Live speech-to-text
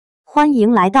欢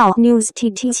迎来到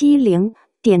NewsTT70，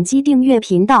点击订阅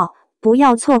频道，不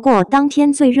要错过当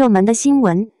天最热门的新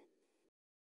闻。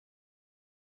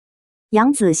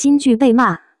杨紫新剧被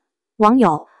骂，网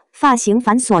友发型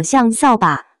繁琐像扫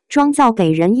把，妆造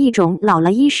给人一种老了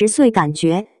10岁感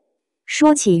觉。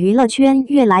说起娱乐圈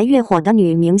越来越火的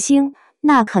女明星，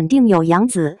那肯定有杨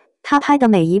紫，她拍的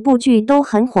每一部剧都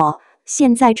很火，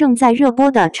现在正在热播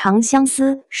的《长相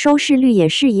思》收视率也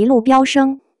是一路飙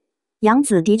升。杨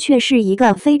紫的确是一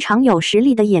个非常有实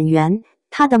力的演员，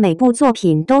她的每部作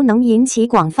品都能引起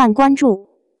广泛关注。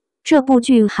这部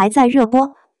剧还在热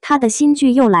播，她的新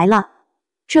剧又来了。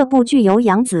这部剧由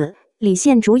杨紫、李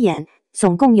现主演，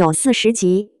总共有40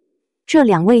集。这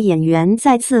两位演员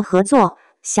再次合作，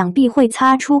想必会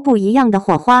擦出不一样的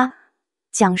火花。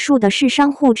讲述的是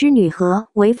商户之女和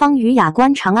潍坊与雅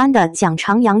观长安的讲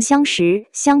长阳相识、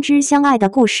相知相爱的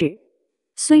故事。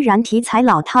虽然题材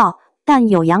老套，但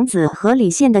有杨紫和李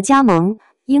现的加盟，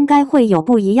应该会有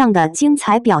不一样的精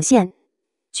彩表现。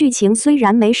剧情虽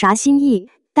然没啥新意，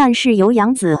但是由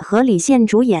杨紫和李现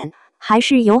主演，还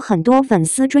是有很多粉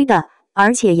丝追的。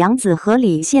而且杨紫和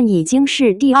李现已经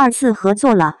是第2次合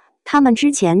作了，他们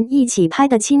之前一起拍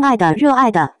的《亲爱的热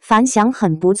爱的》反响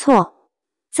很不错。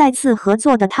再次合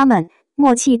作的他们，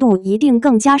默契度一定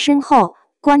更加深厚，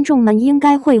观众们应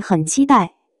该会很期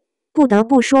待。不得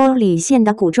不说，李现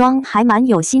的古装还蛮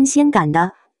有新鲜感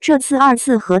的。这次2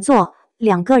次合作，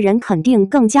两个人肯定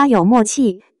更加有默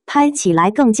契，拍起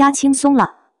来更加轻松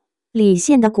了。李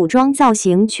现的古装造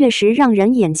型确实让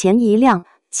人眼前一亮，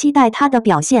期待他的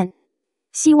表现。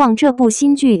希望这部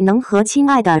新剧能和《亲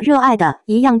爱的热爱的》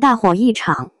一样大火一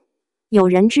场。有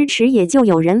人支持，也就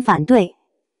有人反对。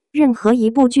任何一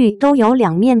部剧都有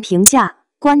两面评价，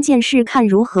关键是看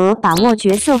如何把握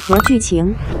角色和剧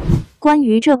情。关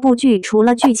于这部剧，除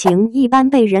了剧情一般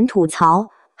被人吐槽，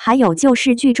还有就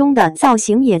是剧中的造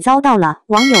型也遭到了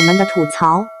网友们的吐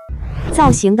槽。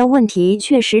造型的问题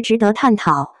确实值得探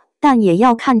讨，但也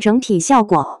要看整体效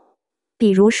果。比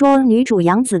如说女主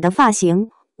杨紫的发型，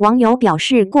网友表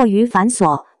示过于繁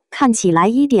琐，看起来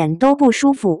一点都不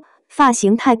舒服，发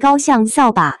型太高像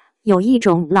扫把，有一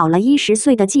种老了10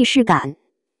岁的既视感。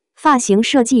发型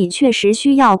设计确实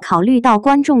需要考虑到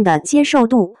观众的接受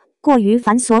度，过于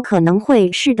繁琐可能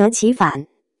会适得其反。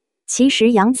其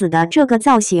实杨紫的这个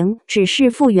造型只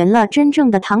是复原了真正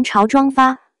的唐朝妆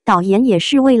发，导演也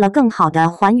是为了更好的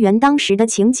还原当时的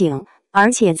情景，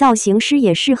而且造型师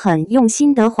也是很用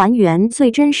心的还原最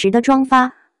真实的妆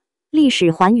发。历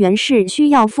史还原是需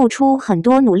要付出很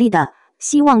多努力的，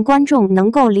希望观众能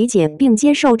够理解并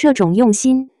接受这种用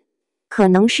心。可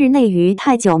能是内娱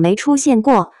太久没出现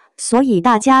过，所以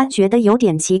大家觉得有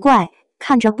点奇怪，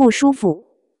看着不舒服。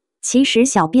其实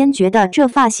小编觉得这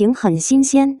发型很新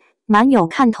鲜，蛮有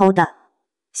看头的。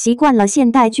习惯了现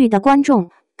代剧的观众，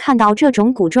看到这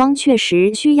种古装确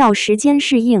实需要时间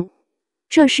适应。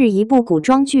这是一部古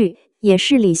装剧，也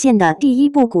是李现的第1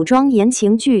部古装言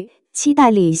情剧，期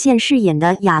待李现饰演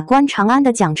的雅观长安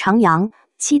的蒋长阳，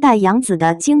期待杨紫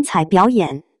的精彩表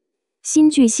演。新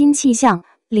剧新气象，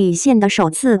李现的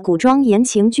首次古装言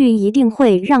情剧一定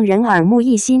会让人耳目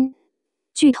一新。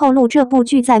据透露，这部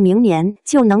剧在明年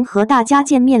就能和大家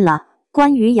见面了。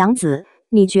关于杨紫，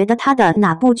你觉得她的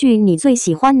哪部剧你最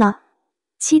喜欢呢？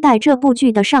期待这部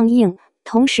剧的上映，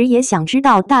同时也想知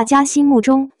道大家心目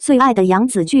中最爱的杨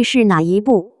紫剧是哪一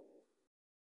部。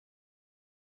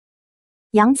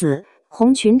杨紫，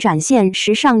红裙展现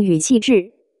时尚与气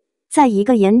质。在一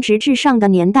个颜值至上的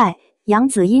年代，杨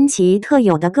紫因其特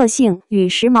有的个性与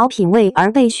时髦品味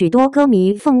而被许多歌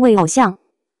迷奉为偶像。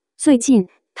最近，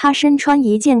她身穿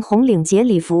一件红领结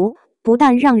礼服，不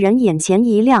但让人眼前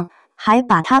一亮，还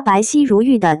把她白皙如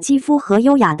玉的肌肤和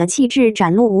优雅的气质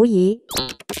展露无遗。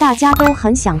大家都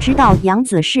很想知道杨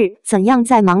紫是怎样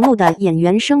在忙碌的演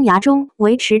员生涯中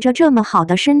维持着这么好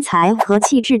的身材和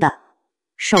气质的。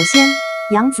首先，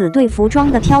杨紫对服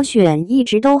装的挑选一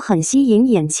直都很吸引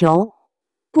眼球，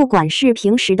不管是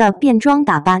平时的便装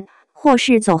打扮，或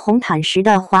是走红毯时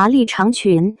的华丽长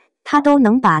裙，她都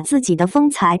能把自己的风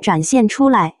采展现出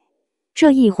来。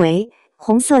这一回，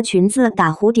红色裙子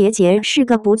打蝴蝶结是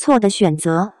个不错的选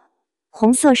择。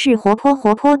红色是活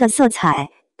泼的色彩，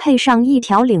配上一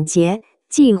条领结，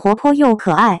既活泼又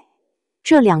可爱。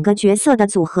这两个角色的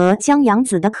组合将杨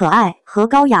紫的可爱和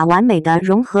高雅完美的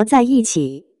融合在一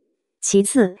起。其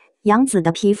次，杨紫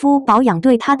的皮肤保养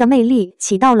对她的魅力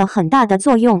起到了很大的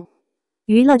作用。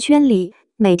娱乐圈里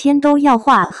每天都要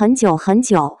化很久，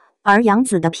而杨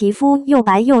紫的皮肤又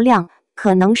白又亮，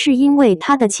可能是因为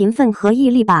她的勤奋和毅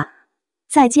力吧。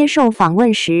在接受访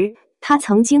问时，她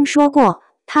曾经说过，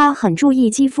她很注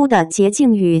意肌肤的洁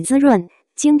净与滋润，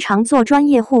经常做专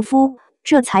业护肤，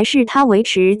这才是她维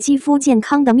持肌肤健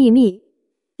康的秘密。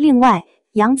另外，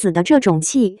杨紫的这种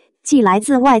气，既来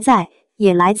自外在，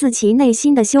也来自其内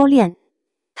心的修炼。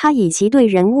她以其对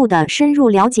人物的深入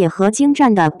了解和精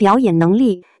湛的表演能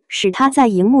力，使她在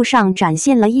荧幕上展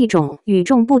现了一种与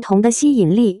众不同的吸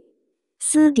引力。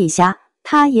私底下，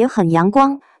她也很阳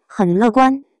光，很乐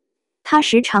观。她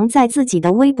时常在自己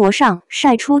的微博上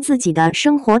晒出自己的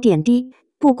生活点滴，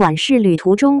不管是旅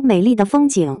途中美丽的风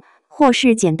景，或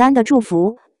是简单的祝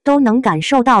福，都能感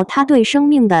受到她对生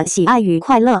命的喜爱与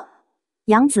快乐。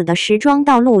杨紫的时装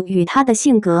道路与她的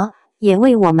性格，也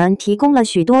为我们提供了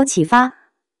许多启发。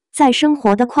在生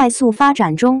活的快速发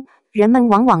展中，人们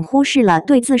往往忽视了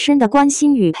对自身的关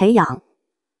心与培养。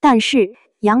但是，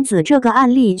杨紫这个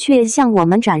案例却向我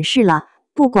们展示了，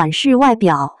不管是外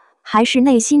表还是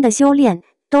内心的修炼，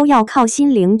都要靠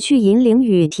心灵去引领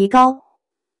与提高。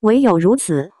唯有如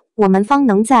此，我们方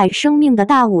能在生命的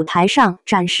大舞台上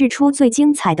展示出最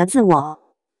精彩的自我。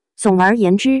总而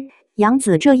言之，杨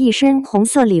紫这一身红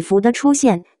色礼服的出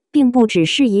现，并不只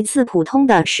是一次普通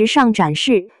的时尚展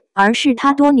示，而是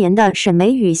她多年的审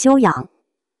美与修养。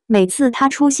每次她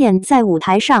出现在舞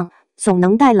台上，总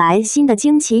能带来新的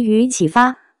惊奇与启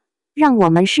发。让我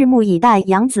们拭目以待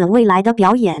杨紫未来的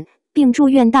表演，并祝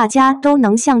愿大家都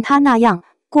能像她那样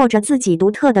过着自己独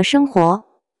特的生活。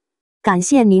感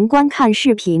谢您观看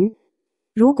视频。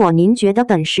如果您觉得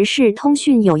本时事通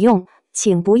讯有用，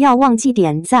请不要忘记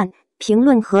点赞、评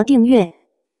论和订阅。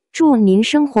祝您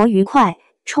生活愉快，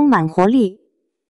充满活力。